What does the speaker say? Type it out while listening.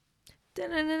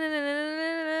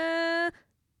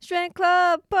Strength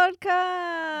Club podcast.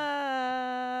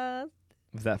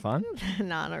 Was that fun? No,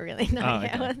 not really. No, Oh,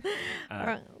 yeah. okay.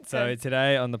 Alright, So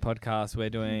today on the podcast, we're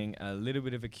doing a little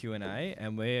bit of a Q&A,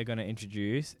 and we're going to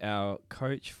introduce our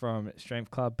coach from Strength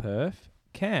Club Perth,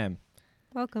 Cam.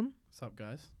 welcome. What's up,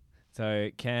 guys? So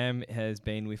Cam has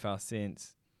been with us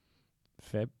since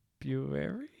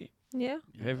February? Yeah.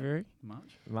 February?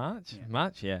 March? March? Yeah.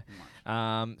 March, yeah.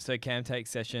 March. So Cam takes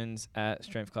sessions at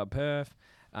Strength Club Perth.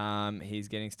 He's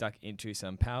getting stuck into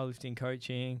some powerlifting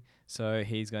coaching, so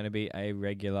he's going to be a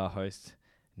regular host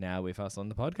now with us on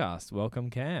the podcast. Welcome,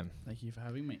 Cam. Thank you for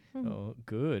having me. Oh,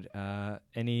 good. How's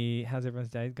everyone's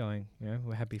day going? You know,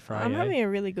 we're happy Friday. I'm having a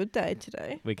really good day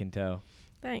today. We can tell.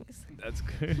 Thanks. That's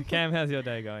good. Cam, how's your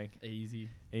day going? Easy.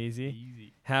 Easy.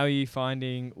 Easy. How are you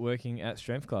finding working at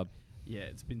Strength Club? Yeah,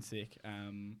 it's been sick.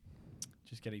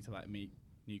 Just getting to meet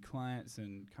new clients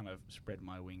and kind of spread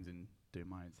my wings and do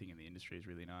my own thing in the industry is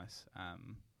really nice.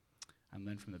 And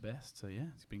learn from the best. So yeah,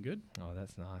 it's been good. Oh,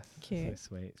 that's nice. Cute.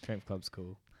 So sweet. Strength Club's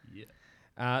cool.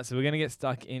 Yeah. So we're going to get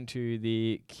stuck into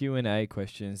the Q&A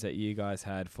questions that you guys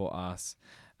had for us.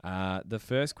 The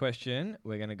first question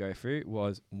we're going to go through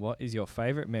was, what is your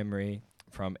favourite memory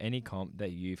from any comp that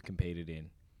you've competed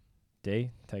in? D,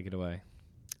 take it away.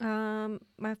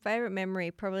 My favourite memory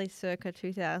probably circa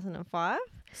 2005.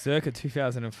 Circa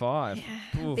 2005. Yeah,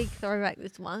 Oof. big throwback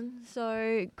this one.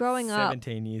 So growing up,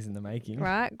 17 years in the making.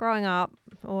 right? Growing up,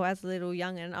 or as a little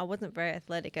youngin', I wasn't very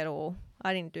athletic at all.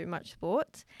 I didn't do much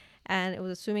sports, and it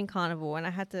was a swimming carnival, and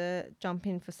I had to jump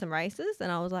in for some races,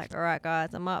 and I was like, all right, guys,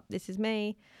 I'm up. This is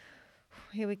me.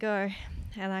 Here we go.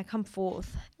 And I come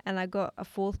fourth, and I got a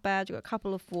fourth badge. I got a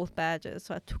couple of fourth badges,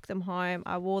 so I took them home.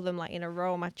 I wore them in a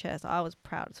row on my chest. I was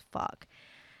proud as fuck.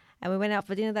 And we went out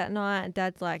for dinner that night, and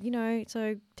Dad's like,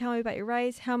 so tell me about your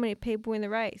race. How many people in the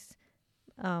race?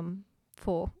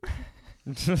 4.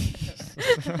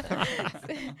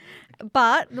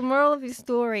 But the moral of your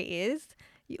story is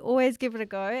you always give it a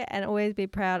go and always be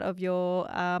proud of your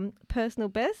personal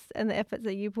best and the efforts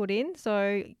that you put in.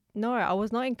 So, no, I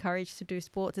was not encouraged to do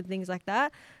sports and things like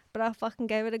that, but I fucking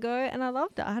gave it a go and I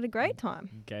loved it. I had a great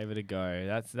time. Gave it a go.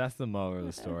 That's the moral of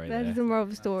the story That there. is the moral of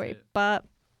the That's story. it. But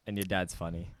And your dad's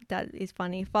funny. that is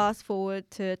funny. Fast forward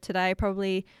to today,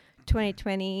 probably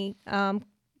 2020.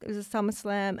 It was a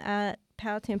SummerSlam at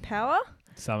Powerton Power.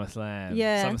 SummerSlam.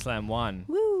 Yeah. SummerSlam 1.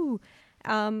 Woo!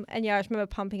 And yeah, I just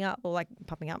remember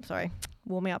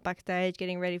warming up backstage,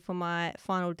 getting ready for my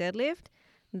final deadlift.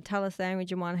 Nutella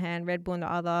sandwich in one hand, Red Bull in the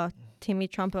other, Timmy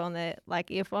trumpet on the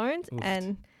earphones, Oofed.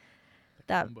 and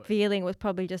that Combo. feeling was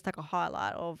probably just a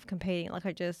highlight of competing. I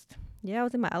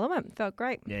was in my element. Felt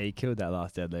great. Yeah, you killed that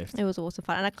last deadlift. It was awesome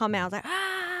fun, and I come out, I was like,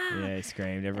 ah! Yeah, he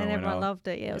screamed. Everyone And went everyone off. loved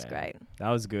it. Yeah, it was Yeah. great. That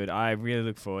was good. I really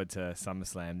look forward to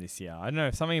SummerSlam this year. I don't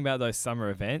know, something about those summer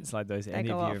events, like those end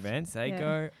go of year off. events, they Yeah.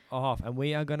 go off, and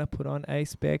we are going to put on a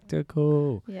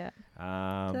spectacle. Yeah, so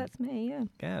Yeah, that's me. Yeah,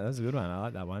 that was a good one. I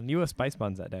like that one. You were Space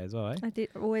Buns that day as well, eh? I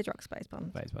did always rock space buns.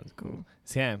 Space Buns, cool.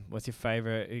 Mm. Cam, what's your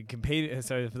favourite?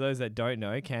 So for those that don't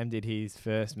know, Cam did his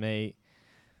first meet,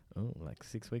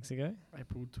 6 weeks ago?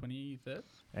 April 23rd.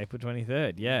 April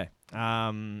 23rd, yeah.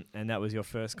 And that was your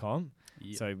first comp.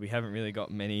 Yeah. So we haven't really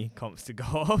got many comps to go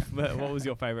off, but what was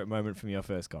your favourite moment from your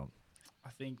first comp? I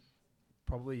think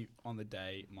probably on the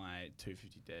day, my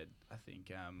 250 dead, I think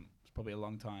it's probably a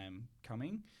long time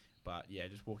coming. But yeah,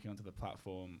 just walking onto the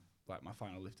platform, my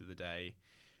final lift of the day,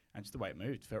 and just the way it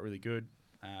moved, felt really good.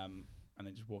 And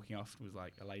then just walking off was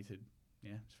elated.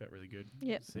 Yeah, just felt really good.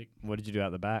 Yep. Sick. What did you do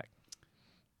out the back?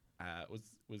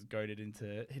 Was goaded into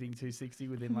hitting 260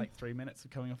 within 3 minutes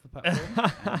of coming off the platform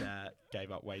and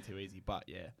gave up way too easy. But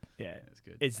yeah, Yeah, it's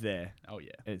good. it's there. Oh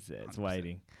yeah, It's there. It's 100%.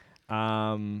 waiting.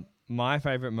 My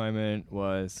favourite moment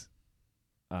was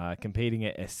competing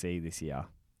at SC this year,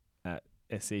 at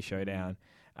SC Showdown.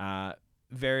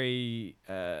 Very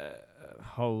I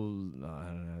don't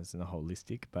know, it's not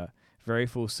holistic, but very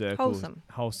full circle. Wholesome.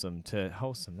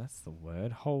 Wholesome. That's the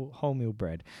word. Whole meal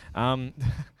bread. Mm.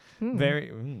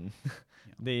 Very.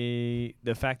 The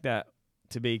fact that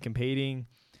to be competing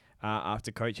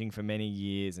after coaching for many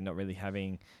years and not really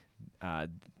having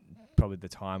probably the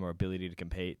time or ability to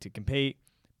compete,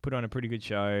 put on a pretty good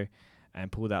show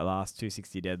and pull that last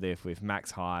 260 deadlift with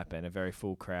max hype and a very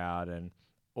full crowd and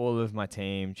all of my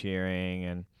team cheering,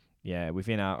 and yeah,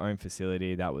 within our own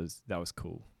facility. That was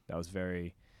cool. That was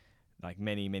very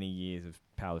many years of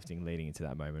powerlifting leading into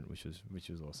that moment, which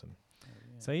was awesome.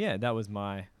 So yeah, that was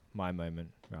my moment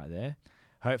right there.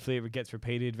 Hopefully it gets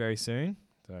repeated very soon.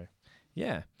 So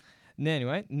yeah.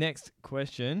 Anyway, next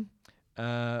question.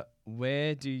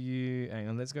 where do you? Hang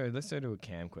on, let's go to a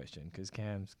Cam question because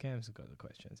Cam's got the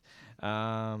questions.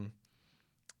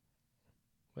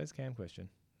 Where's Cam question?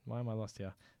 Why am I lost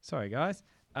here? Sorry, guys.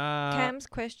 Cam's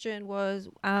question was,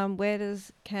 where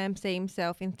does Cam see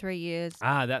himself in 3 years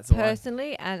That's the one.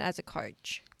 personally and as a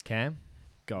coach? Cam,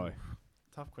 go.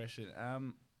 Tough question.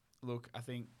 Look, I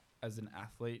think as an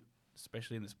athlete,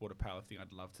 especially in the sport of powerlifting,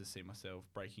 I'd love to see myself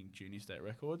breaking junior state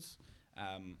records.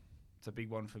 It's a big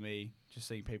one for me. Just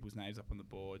seeing people's names up on the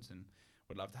boards, and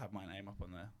would love to have my name up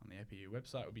on the APU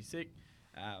website would be sick.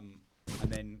 And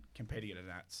then competing at a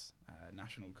Nats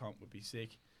national comp would be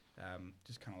sick.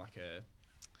 Just kind of like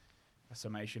a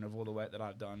summation of all the work that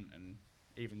I've done, and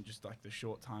even just like the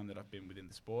short time that I've been within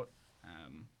the sport.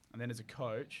 And then as a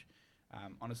coach,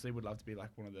 honestly, would love to be like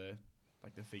one of the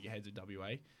figureheads of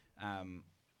WA,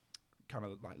 kind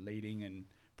of like leading and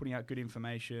putting out good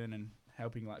information and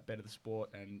helping like better the sport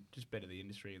and just better the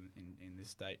industry in this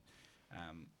state.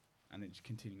 And then just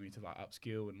continuing to like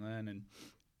upskill and learn and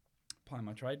apply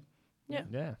my trade. Yeah.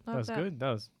 Yeah, that Love was that. good.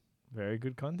 That was very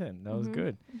good content. That was Mhm.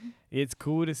 good. It's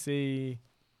cool to see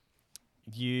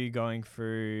you going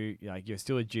through, like, you're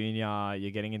still a junior,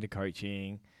 you're getting into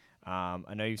coaching.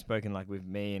 I know you've spoken like with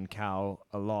me and Cal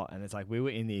a lot, and it's like we were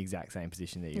in the exact same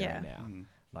position that you're in now.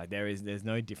 Like there's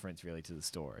no difference really to the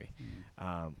story.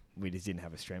 We just didn't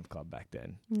have a strength club back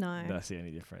then. No. That's the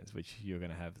only difference, which you're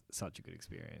going to have such a good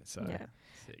experience. So Yeah.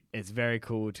 Sick. it's very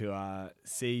cool to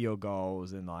see your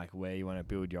goals and like where you want to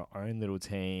build your own little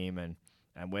team and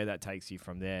where that takes you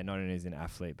from there, not only as an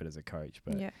athlete but as a coach.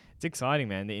 But Yeah. it's exciting,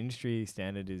 man. The industry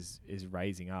standard is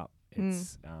raising up.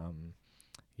 It's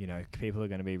people are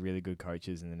going to be really good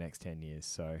coaches in the next 10 years.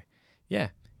 So yeah,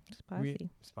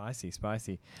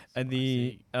 spicy. And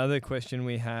the other question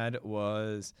we had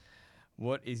was,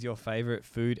 what is your favorite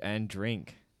food and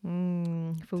drink?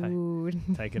 Food.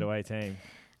 Take it away, team.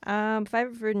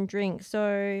 Favorite food and drink.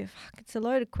 So it's a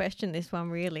loaded question, this one,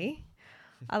 really.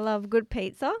 I love good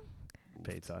pizza.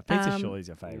 Pizza surely is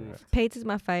your favorite. Pizza's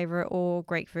my favorite, or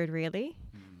Greek food, really.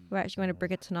 We're actually going to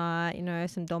Brick it tonight,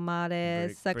 some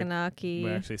dolmades, saganaki.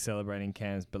 We're actually celebrating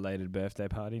Cam's belated birthday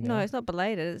party now. No, it's not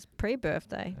belated. It's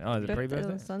pre-birthday. Oh, is it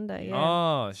pre-birthday? On Sunday, yeah.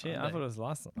 Oh, shit. I Sunday. thought it was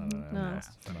last. I don't know. No. It's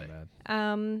my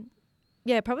bad.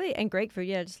 Yeah, probably, and Greek food.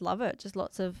 Yeah, just love it. Just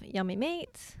lots of yummy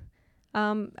meats.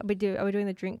 Are we doing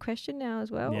the drink question now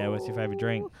as well? Yeah, what's your favourite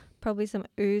drink? Probably some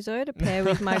ouzo to pair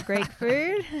with my Greek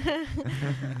food.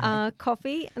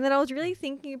 Coffee. And then I was really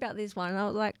thinking about this one, and I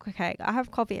was like, okay, I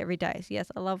have coffee every day. So yes,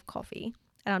 I love coffee.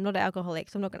 And I'm not an alcoholic,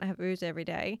 so I'm not going to have ouzo every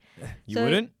day. You So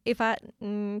wouldn't? If I,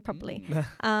 probably.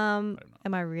 Am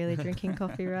I really drinking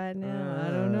coffee right now?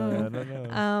 I don't know. I don't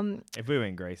know. If we were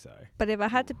in Greece, though. But if I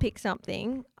had to pick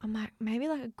something, I'm like, maybe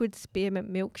like a good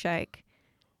spearmint milkshake.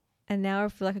 And now I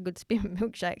feel like a good spearmint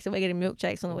milkshake. So we're getting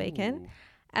milkshakes on the weekend.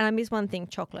 And I miss one thing,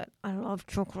 chocolate. I love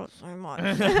chocolate so much.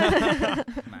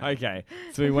 Okay,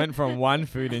 so we went from one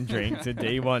food and drink to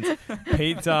D wants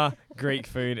pizza, Greek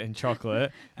food, and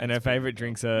chocolate. And her favourite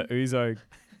drinks are ouzo,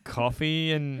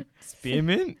 coffee, and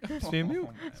spearmint.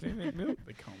 Spearmint milk.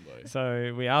 The combo.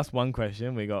 So we asked one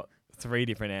question. We got 3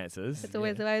 different answers. It's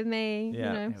always the way with me.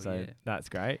 Yeah, Hell so yeah. that's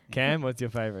great. Cam, what's your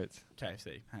favourites?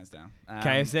 KFC, hands down.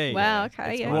 KFC. Wow,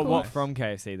 okay, it's yeah. my What choice. from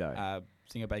KFC though?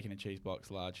 Singer bacon and cheese box,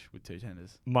 large with 2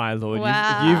 tenders. My lord,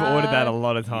 Wow. you've ordered that a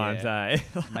lot of times, eh?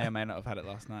 May or may not have had it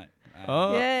last night.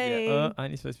 Oh, Yay. yeah.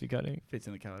 Aren't you supposed to be cutting? Fits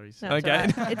in the calories. That's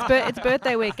Okay. right. It's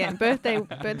birthday weekend. Birthday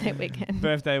weekend.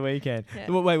 Birthday weekend. Yeah.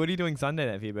 Well, wait, what are you doing Sunday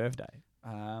then for your birthday?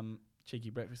 Cheeky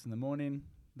breakfast in the morning,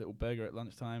 little burger at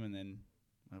lunchtime, and then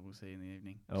we'll see in the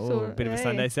evening. Oh, So, a bit of a hey.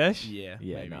 Sunday sesh? Yeah,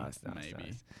 Yeah, maybe, nice.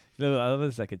 maybe. I love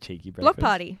it's like a cheeky Block breakfast.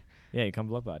 party. Yeah, you come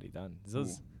block party, done. Ooh,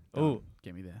 Oh,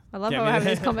 get me there. I love Get how me we're having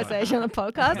there. this conversation on the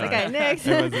podcast. No. Okay, next.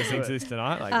 everyone's listening to this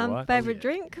tonight. Like, what? Favorite yeah.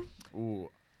 drink? Ooh.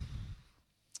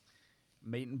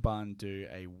 Meat and Bun do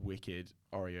a wicked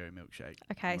Oreo milkshake.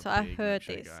 Okay, I'm so a I big heard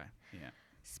milkshake this. guy. Yeah.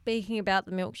 Speaking about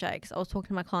the milkshakes, I was talking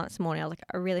to my client this morning. I was like,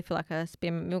 I really feel like a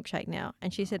spearmint milkshake now.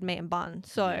 And she said meat and bun.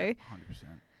 So, Yeah, 100%.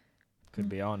 Could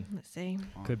be on. let's see.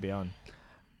 Could be on.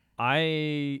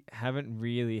 I haven't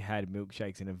really had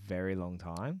milkshakes in a very long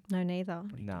time. No, neither.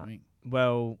 What are you Nah. doing?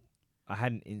 Well, I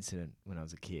had an incident when I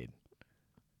was a kid.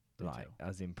 Do Like, tell. I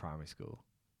was in primary school.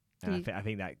 And You- I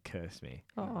think that cursed me.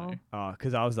 Oh, no. Oh,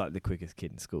 because I was like the quickest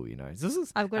kid in school, you know. This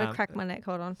is, I've got to crack my neck.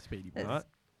 Hold on. Speedy boy. It's-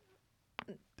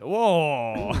 What?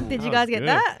 Whoa! Did that you guys was get good.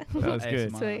 that? That was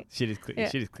good. ASMR. Sweet. She just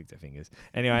Yeah. clicked her fingers.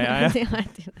 Anyway, I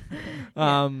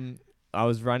did. I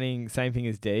was running same thing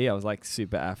as D. I was like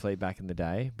super athlete back in the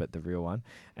day, but the real one.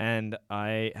 And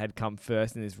I had come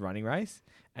first in this running race.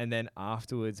 And then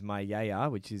afterwards, my yaya,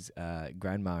 which is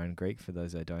grandma in Greek for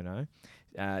those that don't know,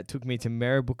 took me to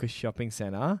Merribuka Shopping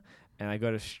Centre, and I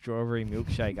got a strawberry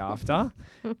milkshake after,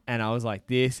 and I was like,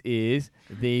 this is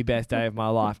the best day of my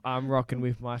life. I'm rocking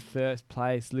with my first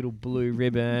place little blue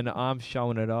ribbon. I'm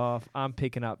showing it off. I'm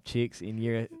picking up chicks in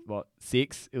year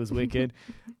 6. It was wicked.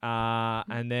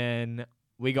 And then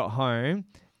we got home,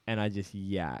 and I just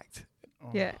yacked.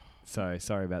 Oh. Yeah. So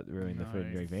sorry about ruining the food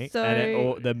and No. drink thing. So-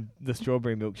 And the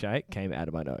strawberry milkshake came out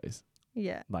of my nose.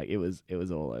 Yeah. Like it was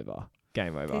all over.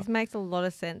 Game over. This makes a lot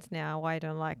of sense now why I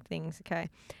don't like things. Okay.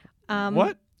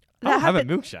 What? that I'll have a happened-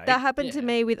 milkshake. That happened to Yeah.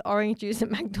 me with orange juice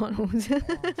at McDonald's.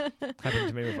 Happened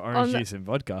to me with On orange the- juice and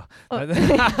vodka. Oh.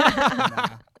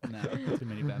 Nah, too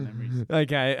many bad memories.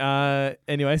 Okay.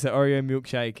 Anyway, so Oreo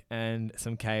milkshake and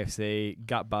some KFC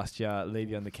gut bust ya, leave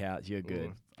you on the couch. You're good.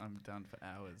 Ooh, I'm done for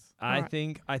hours. I Alright.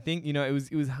 think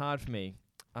it was hard for me.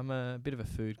 I'm a bit of a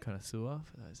food connoisseur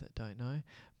for those that don't know,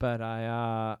 but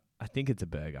I think it's a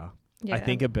burger. Yeah. I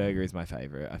think a burger is my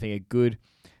favorite. I think a good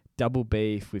double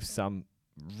beef with some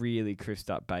really crisped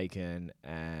up bacon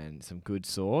and some good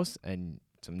sauce and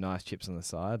some nice chips on the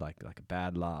side, like a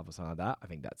Bad Love or something like that. I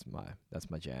think that's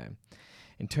my jam.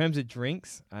 In terms of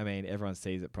drinks, I mean, everyone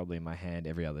sees it probably in my hand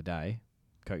every other day.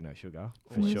 Coke no sugar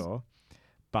for Always. sure.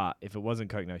 But if it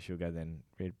wasn't Coke no sugar, then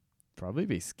it'd probably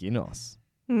be Skinos.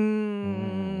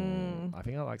 Mm. I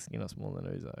think I like Skinos more than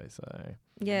Ouzo. So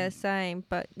Yeah, same.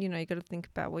 But you know, you got to think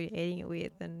about what you're eating it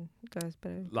with, and it goes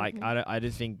better. like I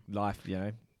just think life,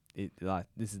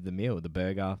 this is the meal, the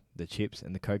burger, the chips,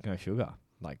 and the Coke no sugar.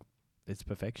 Like it's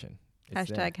perfection. It's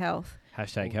there. Hashtag health.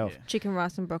 Hashtag Ooh, health. yeah. Chicken,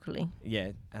 rice, and broccoli.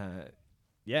 Yeah.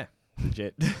 Yeah.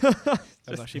 Legit. That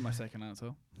was actually my second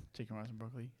answer. Chicken, rice, and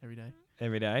broccoli every day.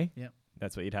 Every day. Yep.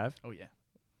 That's what you'd have. Oh yeah.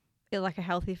 Is like a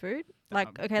healthy food?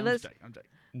 Like, okay, I'm let's. joking, I'm joking.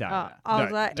 No. I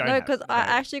was like, don't no, have- because I don't.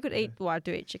 actually could eat. Well, I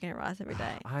do eat chicken and rice every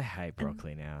day. I hate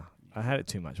broccoli now. I had it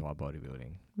too much while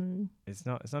bodybuilding. Mm. It's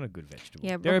not a good vegetable.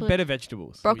 Yeah, there are broccoli- better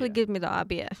vegetables. Broccoli yeah. gives me the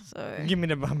IBS. So. Give me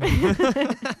the bum.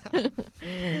 Next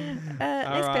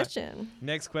Alright. question.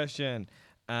 Next question.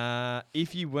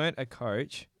 If you weren't a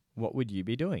coach, what would you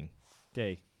be doing?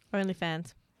 D.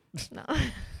 OnlyFans. No. Is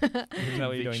that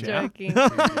what you're doing Fiction. now?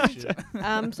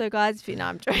 Joking. So guys, if you know,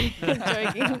 I'm joking.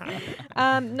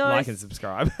 No, Like and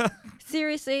subscribe.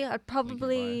 seriously, I'd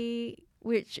probably,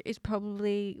 which is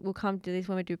probably, we'll come to this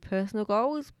when we do personal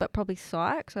goals, but probably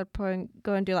psych. So I'd probably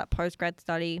go and do like post-grad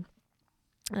study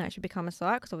and actually become a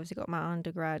psych, because obviously got my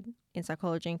undergrad in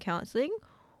psychology and counselling,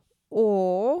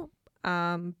 or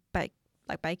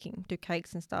baking, do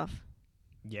cakes and stuff.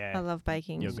 I Yeah. love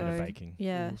baking. You're so good at baking.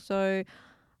 yeah, Ooh. so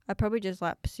I'd probably just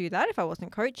like pursue that if I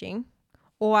wasn't coaching.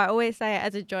 Or I always say it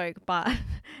as a joke, but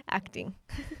acting.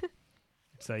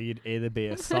 So you'd either be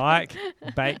a psych,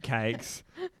 bake cakes,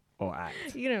 or act.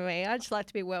 You know me, I just like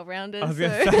to be well-rounded. I was so.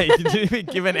 going to say, you didn't even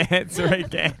give an answer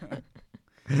again.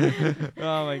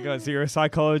 Oh my God. So you're a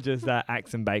psychologist that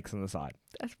acts and bakes on the side.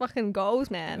 That's fucking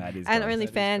goals, man. That is And goals. That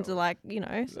is OnlyFans goals. are like, you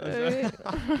know, so.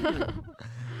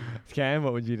 Cam,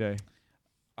 what would you do?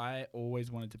 I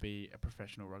always wanted to be a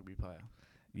professional rugby player.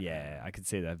 Yeah, I could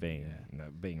see that being Yeah.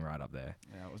 being right up there.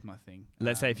 Yeah, that was my thing.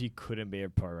 Let's say if you couldn't be a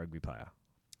pro rugby player.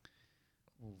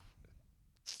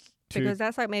 Because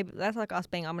that's like us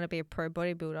being, I'm going to be a pro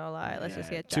bodybuilder. Like, let's just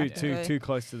Yeah. get jacked. Too and go. too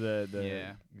close to the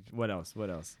Yeah. What else?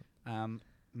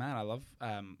 Man, I love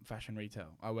fashion retail.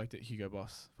 I worked at Hugo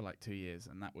Boss for like 2 years,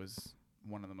 and that was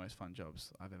one of the most fun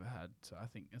jobs I've ever had. So I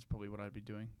think that's probably what I'd be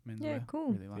doing. Menswear. Yeah,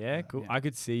 cool. Really like Yeah, that. cool. Yeah. I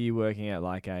could see you working at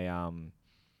like a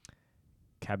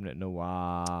Cabinet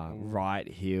Noir, Ooh. Right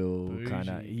Hill kind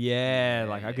of. Bougie. Yeah, Yeah,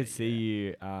 like I yeah, could see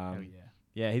you. Hell yeah.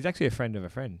 Yeah, he's actually a friend of a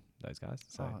friend. Those guys.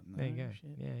 So Oh, there you no go.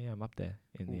 shit. Yeah, I'm up there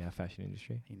in the Oof. fashion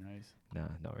industry. He knows. No,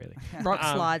 not really. Rock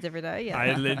Um, slides every day. Yeah.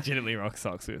 I legitimately rock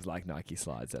socks with like Nike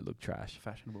slides that look trash.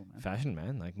 Fashionable, man. Fashion,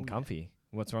 man, like Oh, yeah. comfy.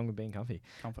 What's wrong with being comfy?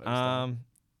 Comfort and style.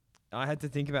 I had to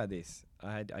think about this.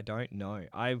 I don't know.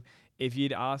 If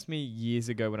you'd asked me years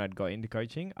ago when I'd got into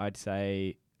coaching, I'd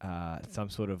say some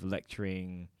sort of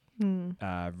lecturing,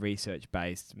 research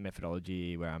based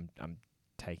methodology where I'm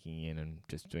taking in and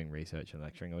just doing research and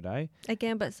lecturing all day.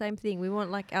 Again, but same thing. We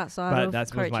want like outside But of that's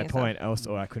was coaching my and stuff. point.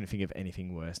 Also, I couldn't think of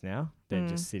anything worse now than Mm.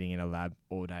 just sitting in a lab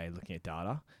all day looking at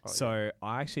data. Oh, So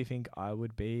I actually think I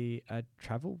would be a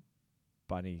travel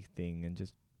buddy thing and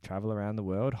just travel around the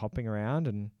world, hopping around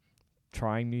and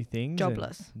trying new things. and,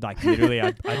 Jobless. like literally,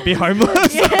 I'd be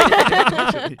homeless.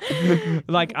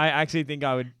 Like I actually think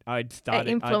I'd start.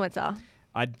 An influencer.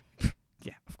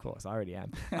 Yeah, of course, I already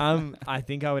am. I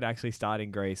think I would actually start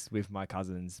in Greece with my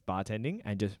cousins bartending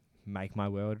and just make my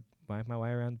make my way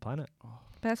around the planet.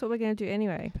 But that's what we're going to do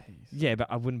anyway. Peace. Yeah, but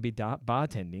I wouldn't be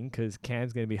bartending because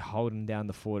Cam's going to be holding down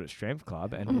the fort at Strength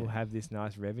Club, and we'll have this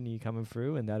nice revenue coming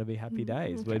through, and that'll be happy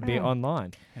days. We'd be Okay.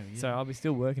 online, Hell yeah. so I'll be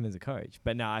still working as a coach.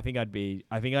 But no, I think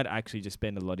I'd actually just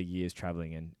spend a lot of years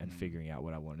traveling and figuring out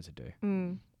what I wanted to do.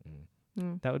 Mm. Mm.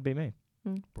 Mm. That would be me.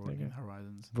 Broadening Okay.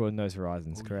 horizons. Broaden those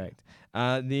horizons, Oh, yeah. correct.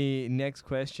 The next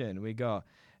question we got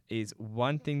is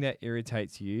one thing that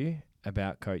irritates you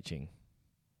about coaching.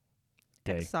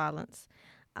 That's D. silence.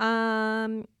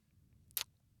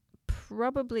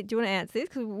 Probably. Do you want to answer this?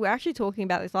 Because we were actually talking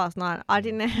about this last night. I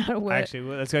didn't know how to word. Actually,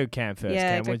 well, let's go Cam first.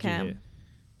 Yeah, Cam, go what'd you Cam. hear?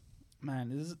 Man,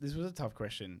 this was a tough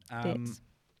question. Yes.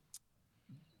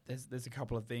 There's a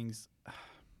couple of things.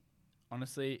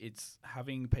 Honestly, it's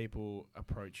having people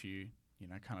approach you,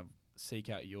 kind of seek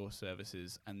out your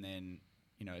services, and then,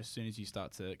 as soon as you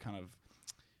start to kind of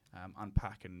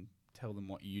unpack and tell them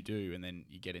what you do, and then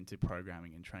you get into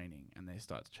programming and training, and they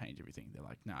start to change everything. They're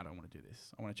like, no, I don't want to do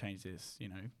this. I want to change this,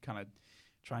 kind of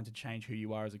trying to change who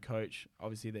you are as a coach.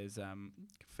 Obviously, there's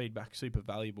feedback super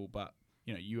valuable, but,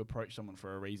 you approach someone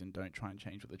for a reason. Don't try and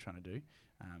change what they're trying to do.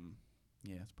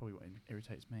 Yeah, that's probably what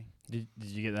irritates me. Did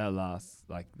you get that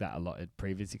a lot at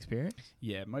previous experience?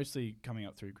 Yeah, mostly coming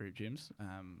up through group gyms,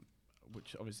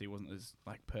 which obviously wasn't as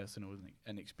personal as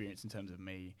an experience in terms of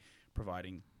me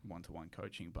providing one-to-one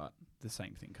coaching, but the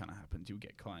same thing kind of happens. You'll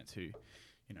get clients who,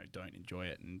 don't enjoy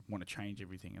it and want to change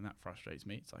everything, and that frustrates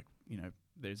me. It's like,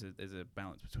 there's a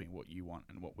balance between what you want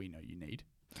and what we know you need,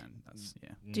 and that's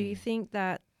Do you think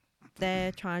that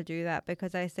they're trying to do that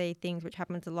because they see things which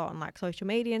happens a lot on social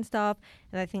media and stuff,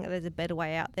 and they think that there's a better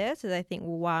way out there, so they think,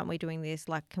 well, why aren't we doing this?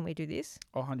 Can we do this?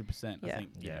 100%. Yeah. I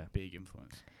think big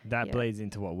influence. That Yeah. bleeds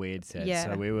into what we had said. Yeah.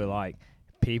 So we were like,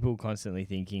 people constantly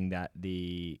thinking that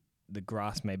the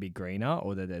grass may be greener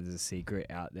or that there's a secret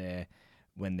out there,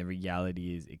 when the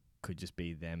reality is it could just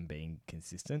be them being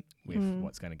consistent with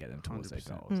what's going to get them towards their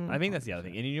 100%. goals. I think that's the other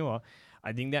thing. And you know what?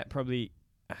 I think that probably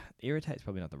irritates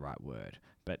probably not the right word,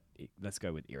 but let's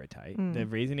go with irritate. The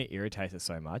reason it irritates us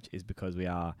so much is because we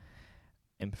are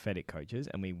empathetic coaches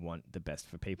and we want the best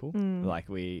for people. Like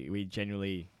we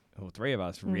genuinely, all three of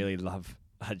us really love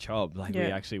our job. We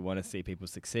actually want to see people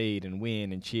succeed and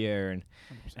win and cheer and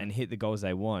 100%. hit the goals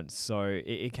they want. So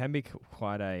it can be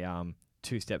quite a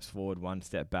 2 steps forward, 1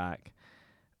 step back,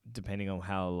 depending on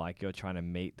how you're trying to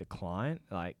meet the client.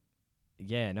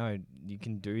 You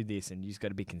can do this and you just got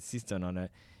to be consistent on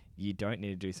it. You don't need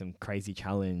to do some crazy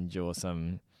challenge or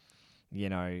some,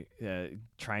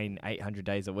 train 800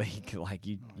 days a week.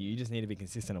 You just need to be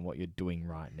consistent on what you're doing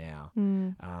right now.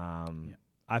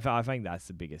 I think that's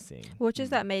the biggest thing. Which is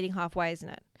that meeting halfway, isn't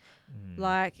it?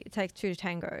 It takes 2 to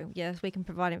tango. Yes, we can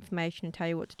provide information and tell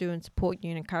you what to do and support you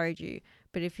and encourage you.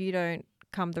 But if you don't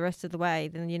come the rest of the way,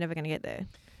 then you're never going to get there.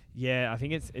 Yeah, I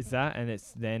think it's that, and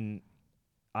it's then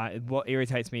what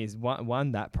irritates me is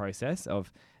one that process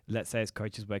of, let's say as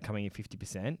coaches we're coming in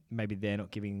 50%, maybe they're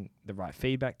not giving the right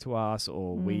feedback to us,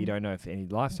 or we don't know if any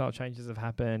lifestyle changes have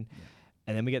happened,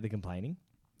 and then we get the complaining.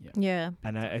 Yeah.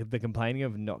 And the complaining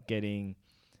of not getting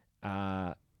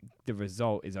the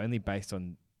result is only based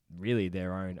on really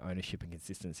their own ownership and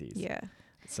consistencies. Yeah.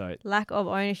 So Lack of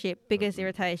ownership, biggest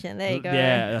irritation. There you go.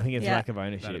 Yeah, I think it's Yeah. lack of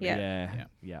ownership. Yeah.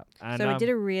 Yeah. And, So we did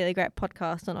a really great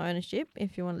podcast on ownership,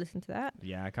 if you want to listen to that.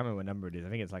 Yeah, I can't remember what number it is. I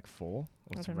think it's 4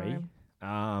 I or don't 3.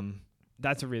 know.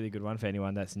 That's a really good one for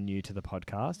anyone that's new to the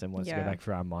podcast and wants to go Yeah. back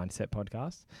for our mindset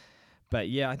podcast. But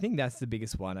yeah, I think that's the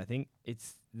biggest one. I think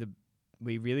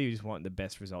we really just want the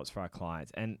best results for our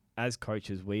clients. And as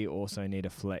coaches, we also need to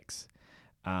flex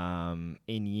in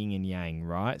yin and yang,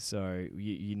 right? So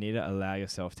you need to allow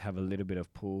yourself to have a little bit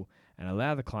of pull and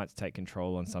allow the client to take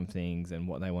control on some things and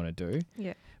what they want to do.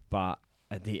 Yeah. But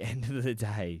at the end of the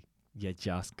day, you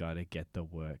just got to get the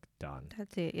work done.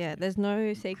 That's it. Yeah. There's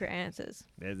no secret answers.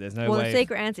 There's no Well, way. the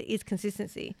secret answer is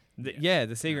consistency. The secret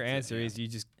That's it, answer yeah. is you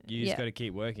just Yeah. got to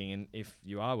keep working, and if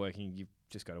you are working, you've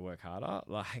just got to work harder.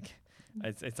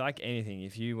 It's like anything.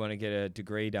 If you want to get a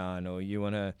degree done or you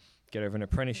want to get over an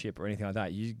apprenticeship or anything like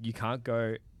that, you can't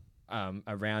go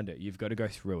around it. You've got to go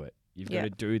through it. You've got Yeah. to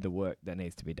do the work that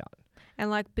needs to be done.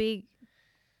 And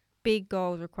big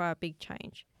goals require big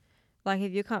change.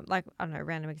 If you come, I don't know,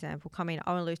 random example, come in,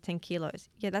 I want to lose 10 kilos.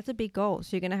 Yeah, that's a big goal.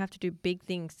 So you're going to have to do big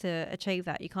things to achieve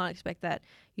that. You can't expect that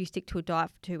you stick to a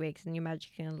diet for 2 weeks and you're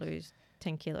magically going to lose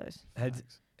 10 kilos.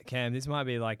 Cam, this might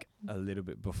be a little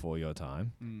bit before your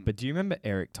time, Mm. but do you remember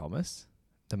Eric Thomas,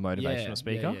 the motivational Yeah,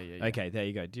 speaker? yeah. Okay, there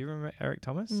you go. Do you remember Eric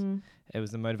Thomas? It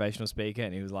was the motivational speaker,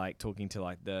 and he was talking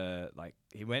to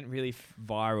he went really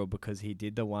viral because he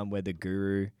did the one where the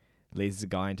guru leads the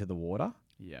guy into the water.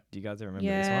 Yeah. Do you guys remember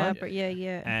this Yeah, one? but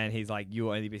yeah. And he's like, you'll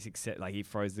only be success. Like he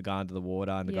throws the guy into the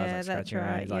water, and the Yeah, guy's like that's scratching around.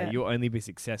 right, He's like, yeah. you'll only be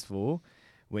successful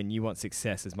when you want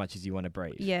success as much as you want to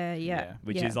breathe. Yeah.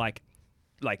 Which yeah. is like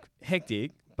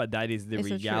hectic, but that is the It's the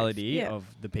truth, reality yeah. of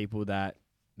the people that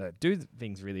do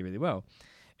things really, really well.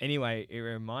 Anyway, it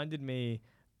reminded me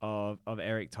of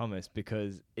Eric Thomas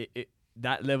because it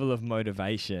that level of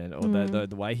motivation or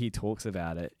the way he talks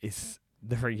about it is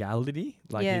the reality.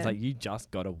 Like Yeah. he's like, you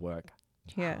just got to work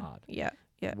hard. Yeah.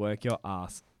 Work your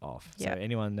ass off. Yeah. So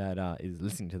anyone that is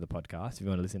listening to the podcast, if you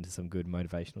want to listen to some good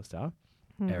motivational stuff,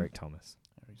 Eric Thomas.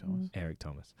 Eric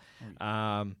Thomas.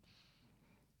 Oh, yeah.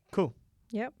 Cool.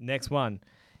 Yep. Next one.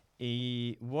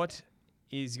 What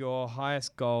is your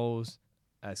highest goals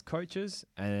as coaches?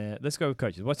 Let's go with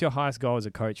coaches. What's your highest goal as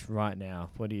a coach right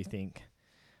now? What do you think?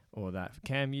 Or that.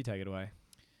 Cam, you take it away.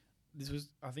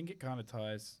 I think it kind of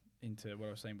ties into what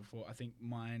I was saying before. I think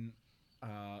mine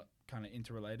are kind of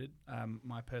interrelated.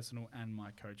 My personal and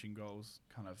my coaching goals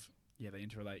kind of, they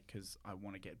interrelate because I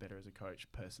want to get better as a coach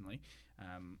personally.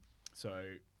 So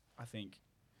I think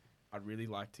I'd really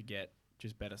like to get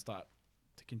just better, start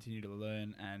to continue to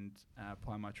learn and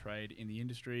apply my trade in the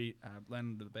industry,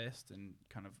 learn the best and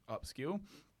kind of upskill.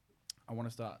 I want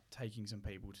to start taking some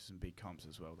people to some big comps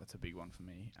as well. That's a big one for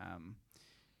me.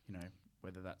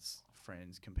 Whether that's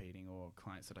friends competing or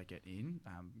clients that I get in,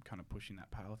 kind of pushing that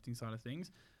powerlifting side of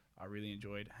things. I really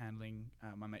enjoyed handling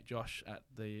my mate Josh at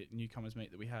the newcomers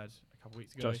meet that we had a couple of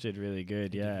weeks ago. Josh did really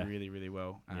good, He yeah. did really, really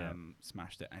well. Yeah.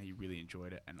 Smashed it, and he really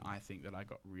enjoyed it. And I think that I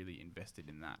got really invested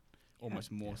in that,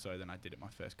 almost more so than I did at my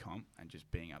first comp, and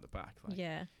just being out the back,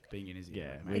 being in his ear.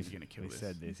 Yeah, Like, mate, you're gonna kill we this.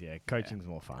 said this, coaching's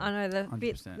more fun. I know the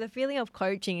 100%. the feeling of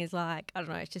coaching is like, I don't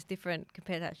know, it's just different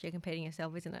compared to actually competing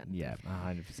yourself, isn't it? Yeah,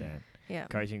 100%. Yeah.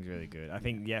 Coaching's really good. I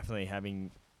think definitely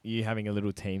having a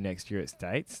little team next year at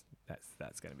States,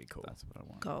 that's going to be cool. That's what I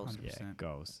want. Goals. 100%. Yeah,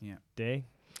 goals. Yeah. D?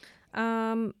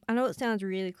 I know it sounds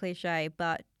really cliche,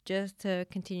 but just to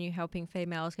continue helping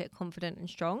females get confident and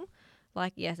strong.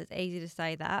 Like, yes, it's easy to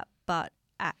say that, but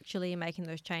actually making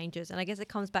those changes. And I guess it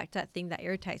comes back to that thing that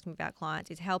irritates me about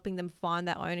clients is helping them find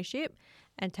that ownership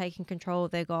and taking control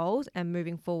of their goals and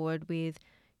moving forward with,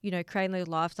 creating those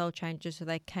lifestyle changes so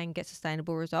they can get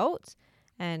sustainable results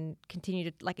and continue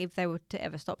to, like, if they were to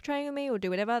ever stop training with me or do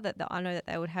whatever, that I know that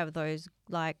they would have those,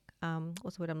 like,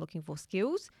 what's the word I'm looking for,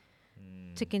 skills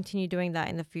to continue doing that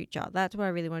in the future. That's what I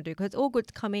really want to do, because it's all good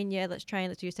to come in, let's train,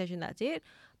 let's do a session, that's it,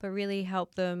 but really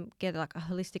help them get like a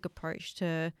holistic approach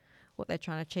to what they're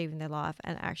trying to achieve in their life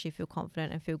and actually feel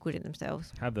confident and feel good in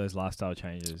themselves. Have those lifestyle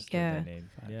changes Yeah. that they need.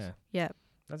 Yeah. Yeah.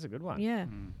 That's a good one. Yeah.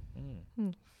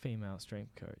 Female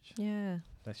strength coach. Yeah.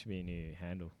 That should be a new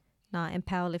handle. Nah, and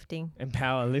powerlifting. And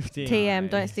powerlifting. TM,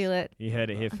 don't Nice. steal it. You heard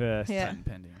it here first. Yeah. Patent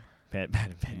pending.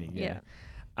 Patent pending, yeah.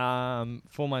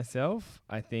 For myself,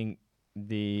 I think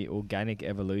the organic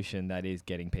evolution that is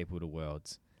getting people to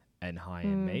worlds and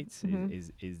high-end meets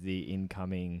is the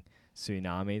incoming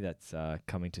tsunami that's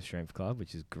coming to Strength Club,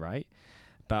 which is great.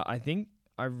 But I think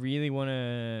I really want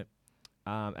to,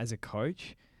 as a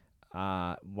coach,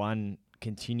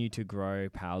 continue to grow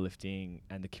powerlifting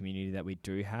and the community that we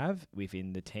do have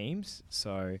within the teams.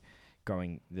 So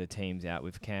growing the teams out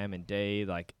with Cam and D,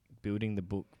 like building the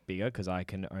book bigger, because I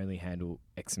can only handle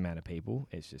X amount of people.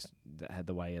 It's just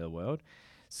the way of the world.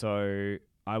 So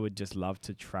I would just love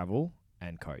to travel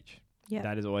and coach. Yeah.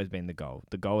 That has always been the goal.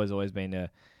 The goal has always been to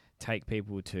take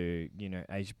people to,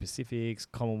 Asia Pacifics,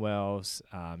 Commonwealths,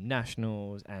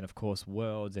 nationals, and of course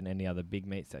worlds and any other big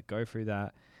meets that go through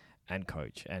that, and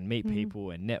coach and meet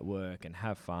people and network and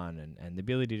have fun, and the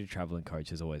ability to travel and coach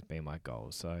has always been my goal.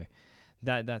 So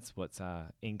that's what's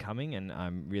incoming, and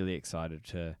I'm really excited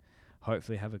to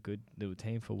hopefully have a good little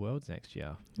team for Worlds next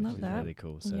year. Love which is that. really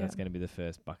cool. So that's going to be the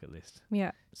first bucket list.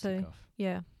 Yeah. So, tick off.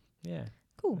 yeah. Yeah.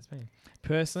 Cool. That's me.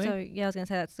 Personally, So, I was going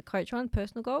to say that's the coach one,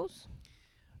 personal goals.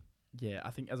 Yeah,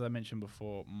 I think as I mentioned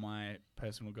before, my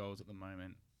personal goals at the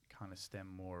moment kind of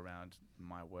stem more around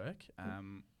my work.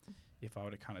 If I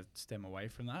were to kind of stem away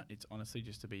from that, it's honestly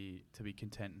just to be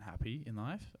content and happy in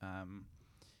life.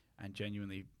 And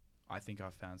genuinely, I think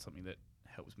I've found something that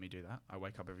helps me do that. I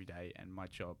wake up every day and my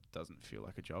job doesn't feel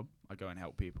like a job. I go and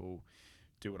help people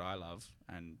do what I love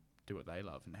and do what they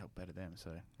love and help better them.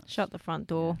 So Shut the front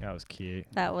door. that was cute.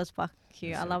 That was fucking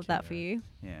cute. That's I so love that cute, for yeah. you.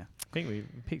 yeah. I think we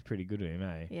picked pretty good with him,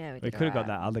 eh? Yeah, We could have got alright.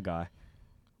 that other guy.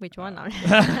 Which one?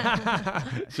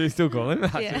 Should we still call him?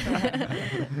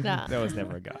 Yeah. Nah. That was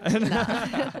never a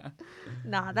guy.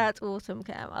 Nah, that's awesome,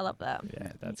 Cam. I love that.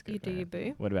 Yeah, that's good. You do man. your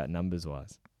boo. What about numbers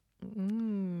wise?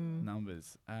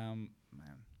 Numbers. Man,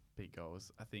 big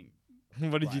goals. I think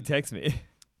What did you Fine. text me?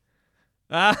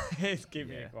 He's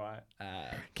keeping Yeah. it quiet. I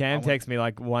Cam want- texts me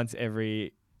like once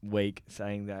every week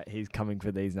saying that he's coming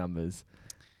for these numbers,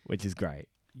 which is great.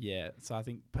 Yeah, so I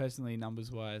think personally, numbers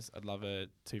wise, I'd love a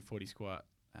 240 squat,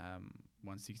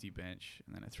 160 bench,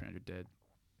 and then a 300 dead.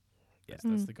 Yeah.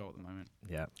 That's the goal at the moment.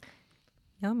 Yeah.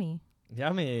 Yummy.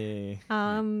 Yummy.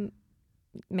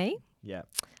 Me Yeah.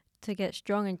 to get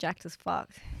strong and jacked as fuck.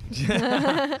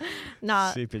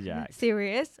 Nah, Super jacked.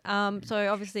 serious. So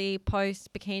obviously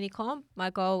post bikini comp, my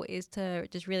goal is to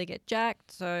just really get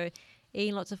jacked. So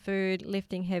eating lots of food,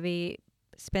 lifting heavy,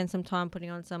 spend some time putting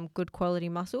on some good quality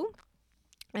muscle,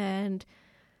 and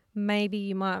maybe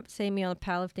you might see me on a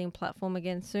powerlifting platform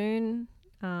again soon.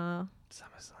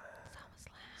 SummerSlam.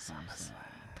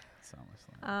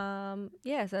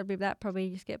 Yeah, so that'd be that. Probably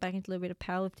just get back into a little bit of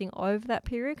powerlifting over that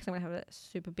period because I'm gonna have a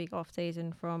super big off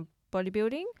season from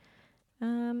bodybuilding.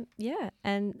 Yeah,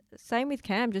 and same with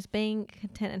Cam, just being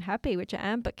content and happy, which I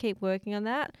am, but keep working on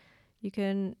that. You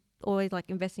can always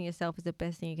investing in yourself is the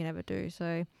best thing you can ever do.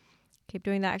 So keep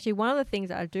doing that. Actually, one of the things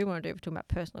that I do want to do, if we're talking about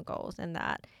personal goals, and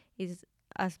that is,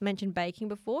 I mentioned baking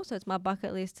before, so it's my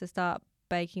bucket list to start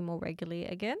baking more regularly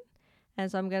again. And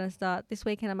so I'm going to start this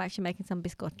weekend. I'm actually making some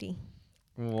biscotti.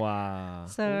 Wow.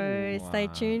 So stay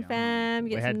Wow. tuned, fam.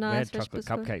 Get We some had nice fresh chocolate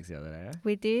biscotti. cupcakes the other day. Eh?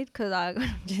 We did, because I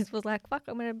just was like, fuck,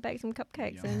 I'm going to bake some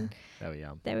cupcakes. Yum. And They were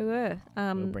yum. there we were.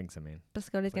 We'll bring some in.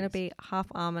 Biscotti's going to please. be half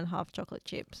almond, half chocolate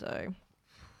chip. So,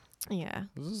 yeah.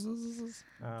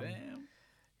 Damn.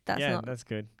 That's yeah, not, that's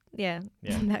good. yeah.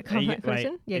 Yeah. That Are you comment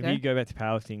question. Yeah, if go. you go back to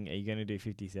powerlifting, are you going to do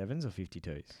 57s or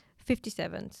 52s?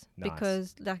 57s. Nice.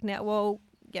 Because,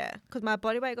 yeah, because my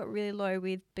body weight got really low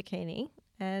with bikini,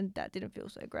 and that didn't feel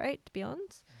so great, to be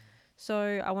honest.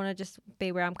 So I want to just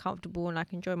be where I'm comfortable and I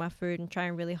can enjoy my food and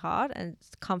train really hard, and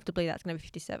comfortably that's going to be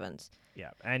 57s.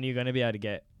 Yeah. And you're going to be able to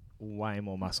get way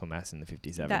more muscle mass in the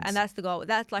 57s. And that's the goal.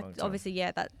 That's Long term. obviously,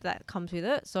 yeah, that comes with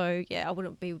it. So yeah, I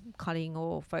wouldn't be cutting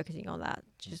or focusing on that.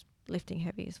 Just lifting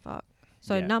heavy as fuck.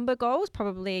 So Yeah. number goals,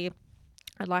 probably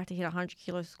I'd like to hit 100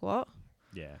 kilo squat.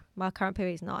 Yeah. My current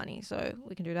PB is 90, so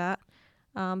we can do that.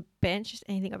 Bench, just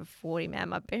anything over 40, man.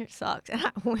 My bench sucks, and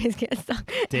I always get stuck.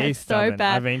 D's It's so stubborn.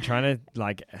 bad. I've been trying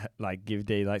to give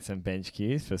D some bench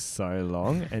cues for so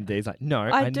long, and D's like, no,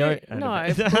 I do. know.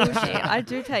 No, bullshit. I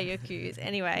do take your cues.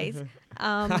 Anyways,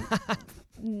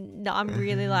 no, I'm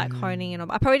really honing in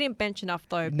on. I probably didn't bench enough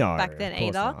though No, back then of course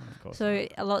either. not, of course So not.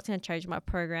 a lot's going to change my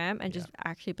program and Yeah. just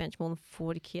actually bench more than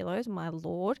 40 kilos. My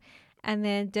lord. And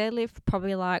then deadlift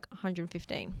probably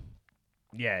 115.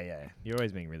 Yeah. You're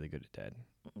always being really good at dead.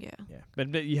 Yeah. Yeah.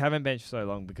 But you haven't benched so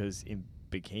long because in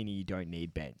bikini you don't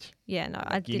need bench. Yeah. No,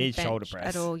 I Like, you didn't need shoulder bench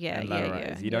press at all. Yeah. and Yeah. lateral Yeah.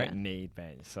 raise. You don't need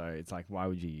bench, so it's like, why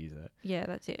would you use it? Yeah,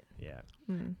 that's it. Yeah.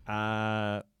 Mm.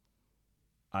 I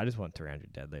just want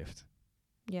 300 deadlift.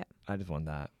 Yeah. I just want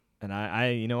that, and I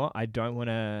you know what? I don't want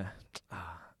to.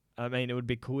 I mean, it would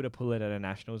be cool to pull it at a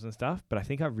nationals and stuff, but I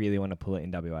think I really want to pull it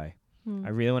in WA. Mm. I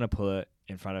really want to pull it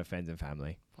in front of friends and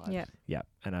family. Yeah. Yeah,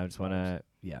 and I just want to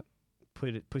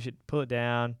pull it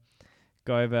down,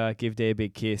 go over, give D a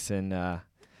big kiss, and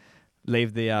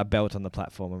leave the belt on the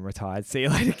platform and retired. See you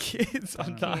later, kids.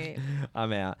 I'm done. Cute.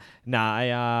 I'm out.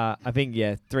 Nah, I think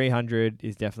 300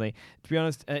 is definitely. To be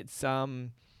honest, it's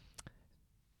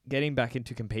getting back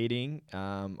into competing.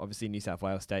 Obviously, New South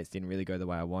Wales States didn't really go the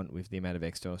way I want with the amount of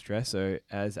external stress. So,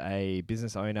 as a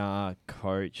business owner,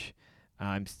 coach,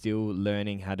 I'm still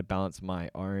learning how to balance my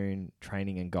own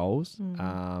training and goals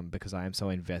because I am so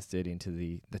invested into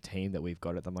the team that we've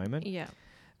got at the moment. Yeah.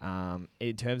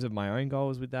 In terms of my own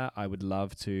goals with that, I would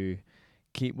love to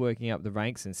keep working up the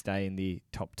ranks and stay in the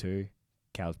top 2.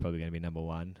 Cal's probably going to be number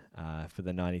 1 for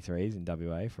the 93s in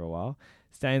WA for a while.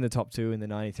 Stay in the top 2 in the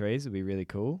 93s would be really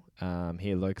cool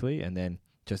here locally, and then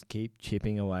just keep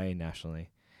chipping away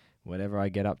nationally. Whatever I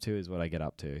get up to is what I get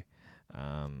up to.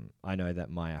 I know that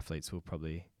my athletes will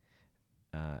probably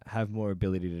have more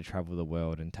ability to travel the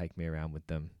world and take me around with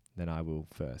them than I will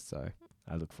first, so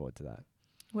I look forward to that.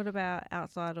 What about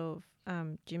outside of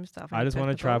gym stuff? I Any just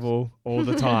want to personal goals? travel all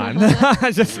the time.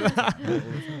 I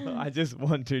just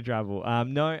want to travel.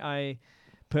 No, I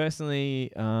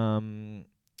personally, I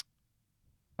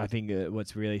think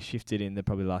what's really shifted in the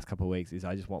probably last couple of weeks is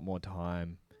I just want more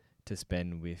time to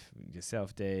spend with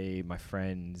yourself, D, my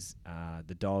friends,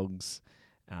 the dogs.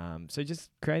 So just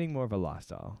creating more of a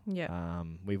lifestyle. Yeah.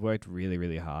 We've worked really,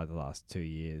 really hard the last 2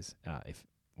 years, if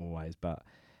always, but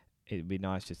it'd be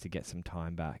nice just to get some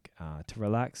time back to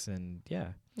relax and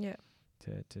Yeah.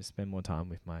 to spend more time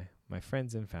with my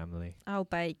friends and family. I'll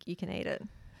bake. You can eat it.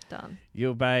 Done.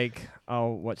 You'll bake.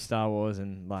 I'll watch Star Wars,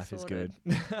 and life Sorted.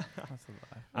 is good. That's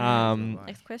a lie.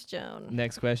 Next question.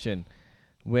 Next question.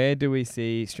 Where do we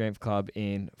see Strength Club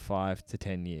in 5 to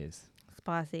 10 years?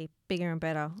 Spicy, bigger and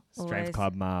better. Strength always.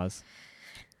 Club Mars.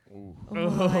 Ooh.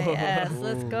 Oh, yes,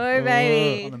 let's Ooh. go, On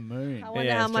baby. the moon. I wonder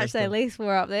Yeah, how much Strength they Club. lease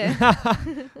for up there.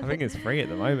 I think it's free at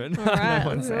the moment. All right, No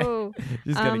one's saying. cool.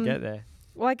 Just got to get there.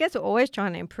 Well, I guess we're always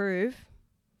trying to improve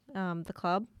the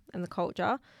club and the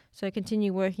culture. So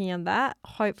continue working on that.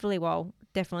 Hopefully, well,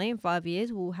 definitely in 5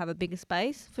 years, we'll have a bigger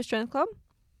space for Strength Club.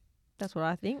 That's what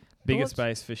I think. Bigger Thoughts?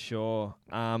 space for sure.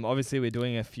 Obviously, we're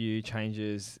doing a few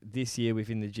changes this year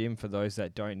within the gym. For those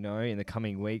that don't know, in the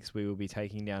coming weeks, we will be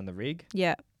taking down the rig.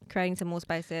 Yeah, creating some more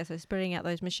space there. So spreading out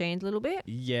those machines a little bit.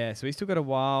 Yeah, so we still got a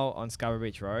while on Scarborough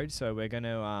Beach Road, so we're going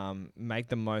to make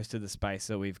the most of the space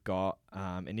that we've got.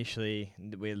 Initially,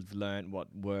 we've learned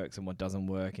what works and what doesn't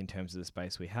work in terms of the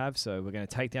space we have, so we're going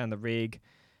to take down the rig,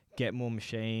 get more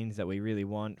machines that we really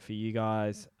want for you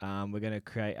guys. We're going to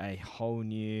create a whole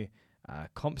new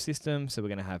comp system, so we're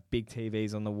going to have big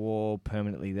TVs on the wall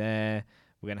permanently there.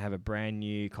 We're going to have a brand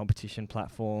new competition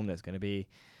platform that's going to be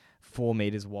 4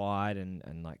 meters wide and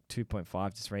like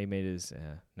 2.5 to 3 meters.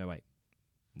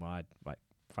 Wide. Like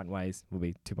front ways will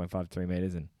be 2.5 to 3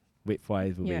 meters and width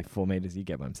ways will Yeah. be 4 meters. You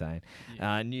get what I'm saying.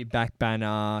 Yeah. New back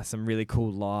banner, some really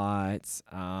cool lights.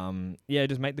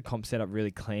 Just make the comp setup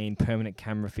really clean. Permanent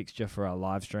camera fixture for our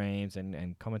live streams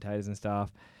and commentators and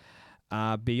stuff.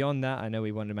 Beyond that, I know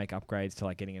we wanted to make upgrades to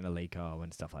like getting an Eleco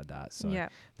and stuff like that. So Yeah.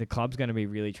 the club's going to be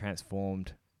really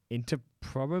transformed into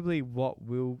probably what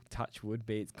will touch wood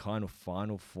be its kind of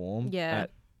final form Yeah.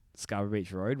 at Scarborough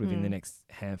Beach Road within the Mm. next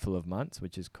handful of months,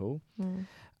 which is cool. Mm.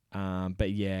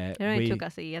 But yeah, It only took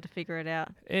us a year to figure it out.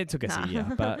 it took us Nah. a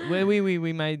year, but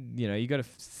we made, you got to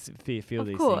feel Of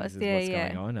these course, things is yeah, what's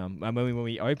yeah. going on. And when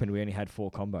we opened, we only had 4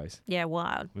 combos. Yeah,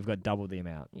 wild. We've got double the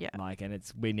amount. Yeah. And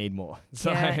we need more.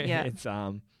 So Yeah.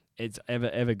 it's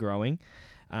ever growing.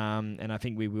 And I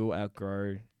think we will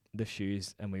outgrow the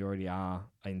shoes, and we already are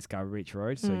in Scarborough Beach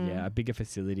Road. So Mm. a bigger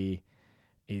facility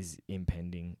is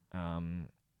impending.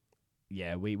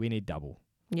 We need double.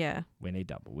 Yeah. We need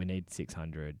double. We need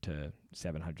 600 to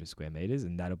 700 square meters,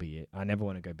 and that'll be it. I never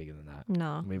want to go bigger than that.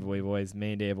 No. Me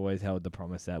and Dave have always held the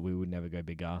promise that we would never go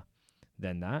bigger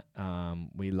than that.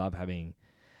 We love having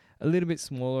a little bit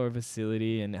smaller of a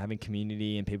facility and having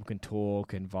community, and people can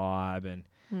talk and vibe, and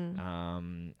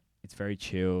Mm. it's very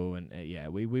chill. And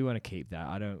we want to keep that.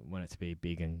 I don't want it to be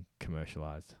big and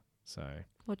commercialized. So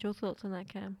What's your thoughts on that,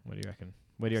 Cam? what do you reckon?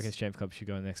 Where do you reckon Strength Club should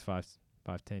go in the next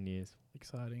 5-10 years?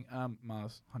 Exciting.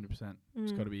 Mars, 100%.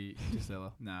 It's got to be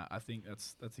Gisela. Nah, I think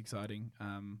that's exciting.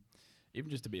 Even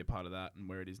just to be a part of that and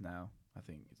where it is now, I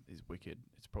think is wicked.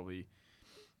 It's probably,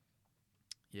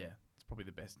 it's probably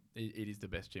the best. It is the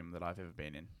best gym that I've ever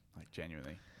been in, like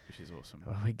genuinely, which is awesome.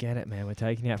 Well, we get it, man. We're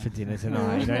taking you out for dinner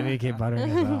tonight. You don't need to keep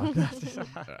buttering us up.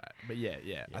 Alright, but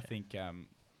yeah, I think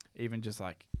even just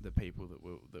like the people that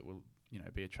will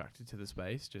be attracted to the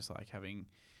space, just like having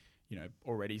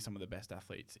already some of the best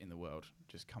athletes in the world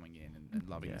just coming in and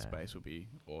loving the Yeah. space would be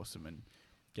awesome, and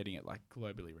getting it like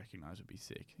globally recognized would be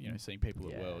sick. Seeing people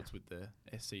at Yeah. Worlds with the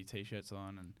SC t-shirts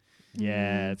on and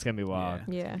Yeah, it's going to be wild. it's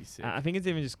Yeah. gonna be sick. I think it's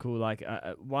even just cool. Like,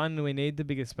 one, we need the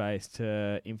bigger space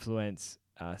to influence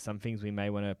some things we may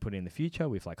want to put in the future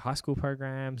with like high school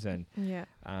programs and Yeah.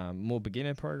 more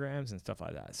beginner programs and stuff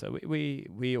like that. So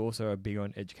we also are big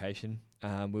on education.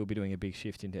 We'll be doing a big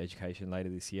shift into education later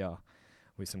this year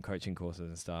with some coaching courses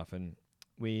and stuff. And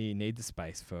we need the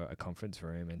space for a conference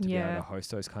room and to be able Yeah. to host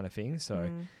those kind of things.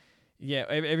 So Mm.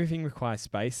 everything requires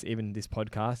space. Even this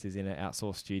podcast is in an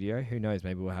outsourced studio. Who knows?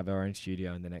 Maybe we'll have our own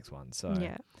studio in the next one. So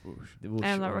Yeah. Whoosh. we'll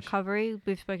And sh- like we'll sh- recovery,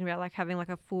 we've spoken about like having like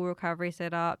a full recovery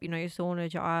set up, your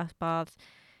saunas, your ice baths,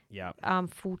 yeah.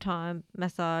 full time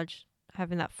massage,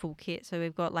 having that full kit. So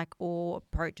we've got like all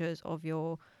approaches of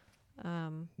your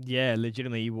Yeah,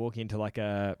 legitimately, you walk into like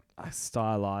a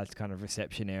stylized kind of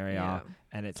reception area, yeah.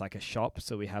 and it's like a shop.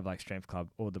 So we have like Strength Club,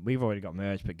 we've already got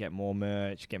merch, but get more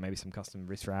merch, get maybe some custom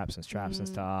wrist wraps and straps and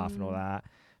stuff and all that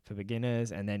for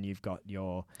beginners. And then you've got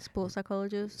your Sports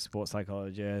psychologist. sports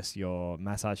psychologist, your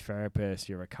massage therapist,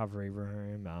 your recovery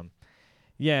room.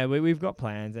 We've got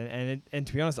plans, and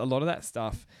to be honest, a lot of that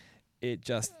stuff, it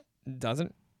just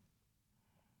doesn't.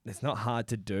 It's not hard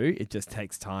to do. It just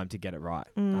takes time to get it right.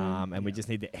 And we just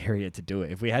need the area to do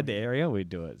it. If we had the area, we'd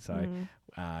do it. So,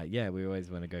 we always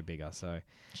want to go bigger. So,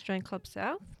 Strength Club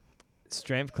South.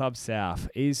 Strength Club South.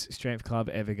 Is Strength Club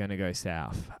ever going to go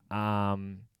south?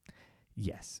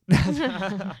 Yes.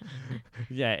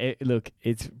 Look,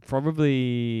 it's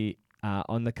probably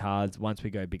on the cards once we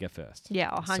go bigger first.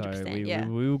 Yeah, 100%. So we yeah.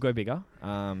 will go bigger.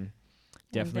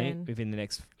 Definitely then- within the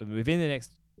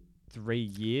next 3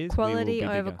 years. Quality we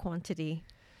will be over bigger. quantity.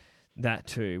 that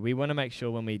too. We want to make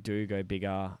sure when we do go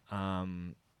bigger,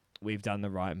 we've done the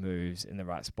right moves in the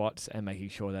right spots and making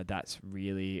sure that that's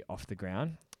really off the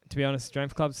ground. To be honest,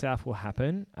 Strength Club South will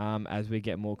happen as we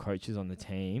get more coaches on the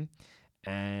team,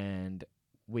 and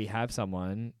we have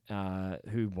someone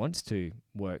who wants to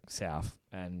work south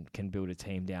and can build a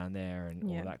team down there and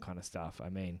all that kind of stuff. I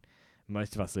mean,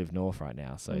 most of us live north right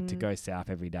now, so to go south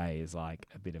every day is like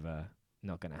a bit of a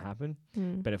not going to happen.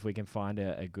 But if we can find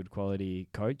a good quality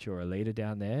coach or a leader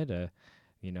down there to,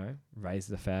 you know, raise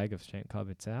the flag of Strength Club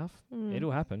at South,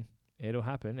 it'll happen. It'll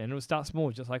happen, and it'll start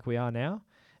small, just like we are now,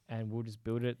 and we'll just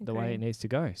build it the way it needs to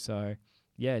go. So,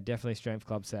 yeah, definitely Strength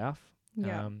Club South.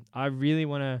 Yeah. I really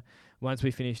want to, once we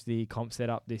finish the comp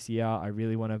setup this year, I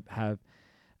really want to have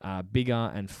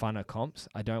bigger and funner comps.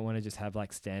 I don't want to just have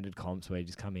like standard comps where you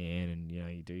just come in and, you know,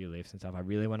 you do your lifts and stuff. I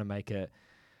really want to make it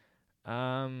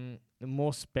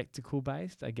more spectacle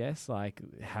based, I guess, like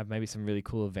have maybe some really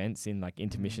cool events in like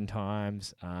intermission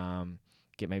times,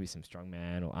 get maybe some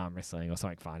strongman or arm wrestling or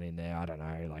something fun in there. I don't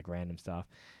know, like random stuff.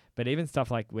 But even stuff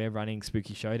like we're running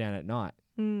Spooky Showdown at night.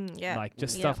 Like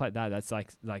just stuff like that. That's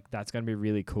like that's going to be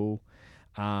really cool.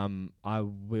 I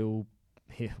will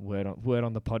hear word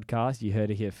on the podcast. You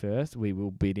heard it here first. We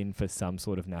will bid in for some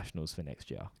sort of nationals for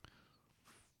next year.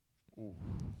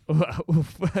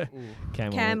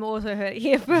 Cam also heard it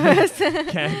here first.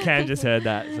 Cam just heard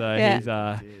that, so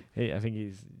Yeah. I think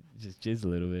he's just jizzed a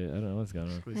little bit. I don't know what's going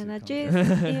on. And I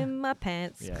jizzed in my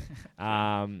pants.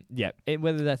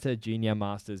 Whether that's a junior,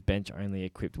 masters, bench only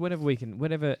equipped, whatever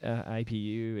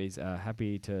APU is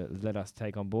happy to let us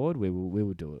take on board, we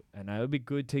will do it. And it would be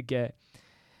good to get,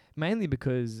 mainly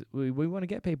because we want to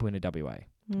get people into WA.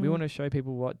 We want to show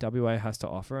people what WA has to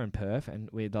offer in Perth. And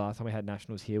the last time we had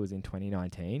nationals here was in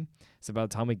 2019. So by the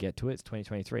time we get to it, it's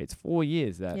 2023. It's 4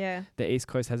 years that the East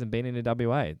Coast hasn't been into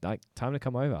WA. Like, time to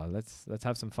come over. Let's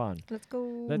have some fun. Let's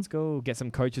go. Get some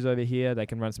coaches over here. They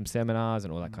can run some seminars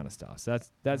and all that kind of stuff. So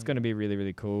that's going to be really,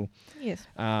 really cool. Yes.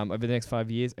 Over the next 5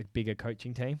 years, a bigger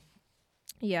coaching team.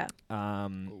 Yeah.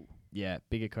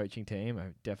 Bigger coaching team. I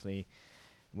definitely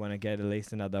want to get at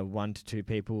least another 1 to 2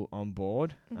 people on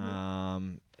board.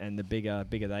 And the bigger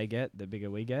they get, the bigger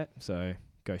we get. So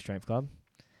go Strength Club.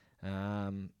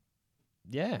 I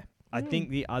think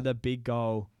the other big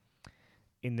goal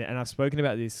and I've spoken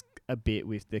about this a bit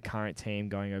with the current team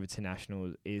going over to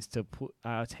nationals, is to put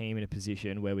our team in a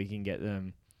position where we can get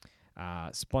them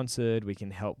sponsored. We can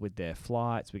help with their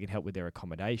flights. We can help with their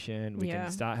accommodation. We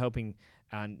can start helping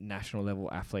our national level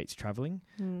athletes traveling.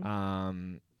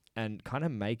 And kind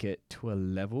of make it to a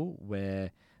level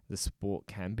where the sport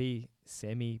can be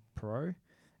semi-pro.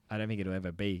 I don't think it'll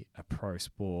ever be a pro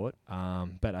sport,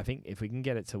 but I think if we can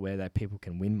get it to where that people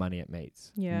can win money at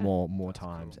meets more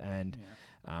times, cool. And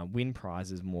win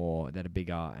prizes more that are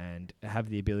bigger, and have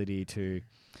the ability to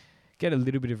get a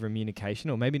little bit of remuneration,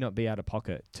 or maybe not be out of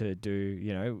pocket to do,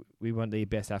 you know, we want the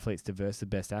best athletes to verse the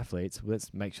best athletes.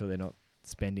 Let's make sure they're not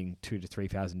spending $2,000 to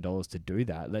 $3,000 to do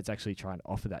that. Let's actually try and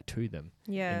offer that to them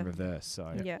in reverse. So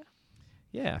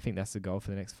I think that's the goal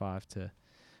for the next 5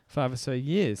 or so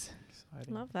years.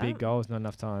 Exciting. Love that. Big goals, not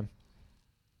enough time.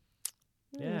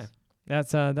 Yes. Yeah,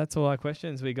 that's all our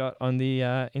questions we got on the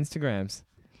Instagrams.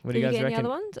 What do you guys reckon? Any other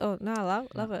ones? Oh no,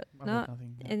 love it. No,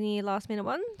 any last minute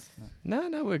ones?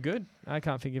 No, we're good. I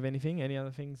can't think of anything. Any other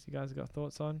things you guys have got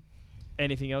thoughts on?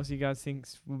 Anything else you guys think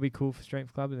will be cool for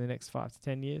Strength Club in the next 5 to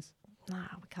 10 years? Nah,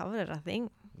 we covered it, I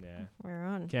think. Yeah. We're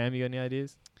on. Cam, you got any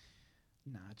ideas?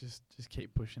 Nah, just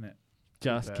keep pushing it.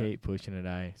 Just keep pushing it,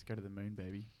 eh? Let's go to the moon,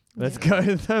 baby. Let's go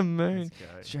to the moon. Let's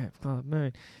go. Strength Club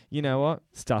moon. You know what?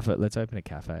 Stuff it. Let's open a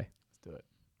cafe. Let's do it.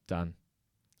 Done.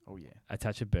 Oh, yeah.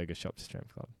 Attach a burger shop to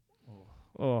Strength Club.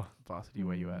 Oh. Varsity,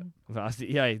 where you at?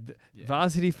 Varsity,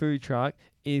 Varsity Food Truck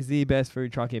is the best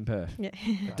food truck in Perth. Yeah.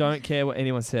 Don't care what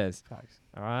anyone says. Facts.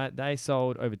 All right. They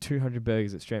sold over 200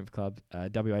 burgers at Strength Club,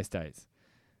 WA States.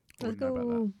 Let's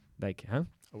go. Huh?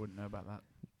 I wouldn't know about that.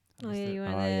 Oh, yeah, you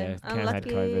went there. Cam had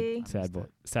COVID.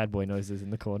 Sad boy noises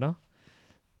in the corner.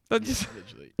 But just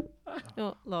literally.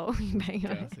 Oh, lol.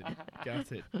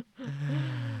 Gutted.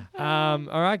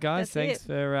 All right, guys. That's Thanks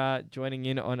for joining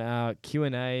in on our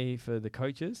Q&A for the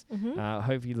coaches.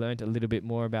 Hope you learned a little bit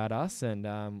more about us, and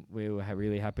we were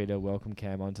really happy to welcome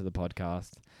Cam onto the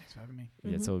podcast. Thanks for having me.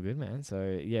 Yeah, it's all good, man.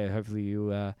 So, hopefully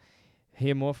you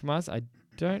hear more from us. I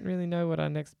don't really know what our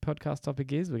next podcast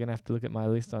topic is. We're going to have to look at my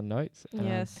list on notes.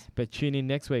 Yes. But tune in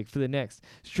next week for the next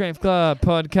Strength Club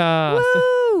podcast.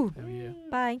 Woo! Oh, yeah.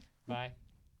 Bye. Bye.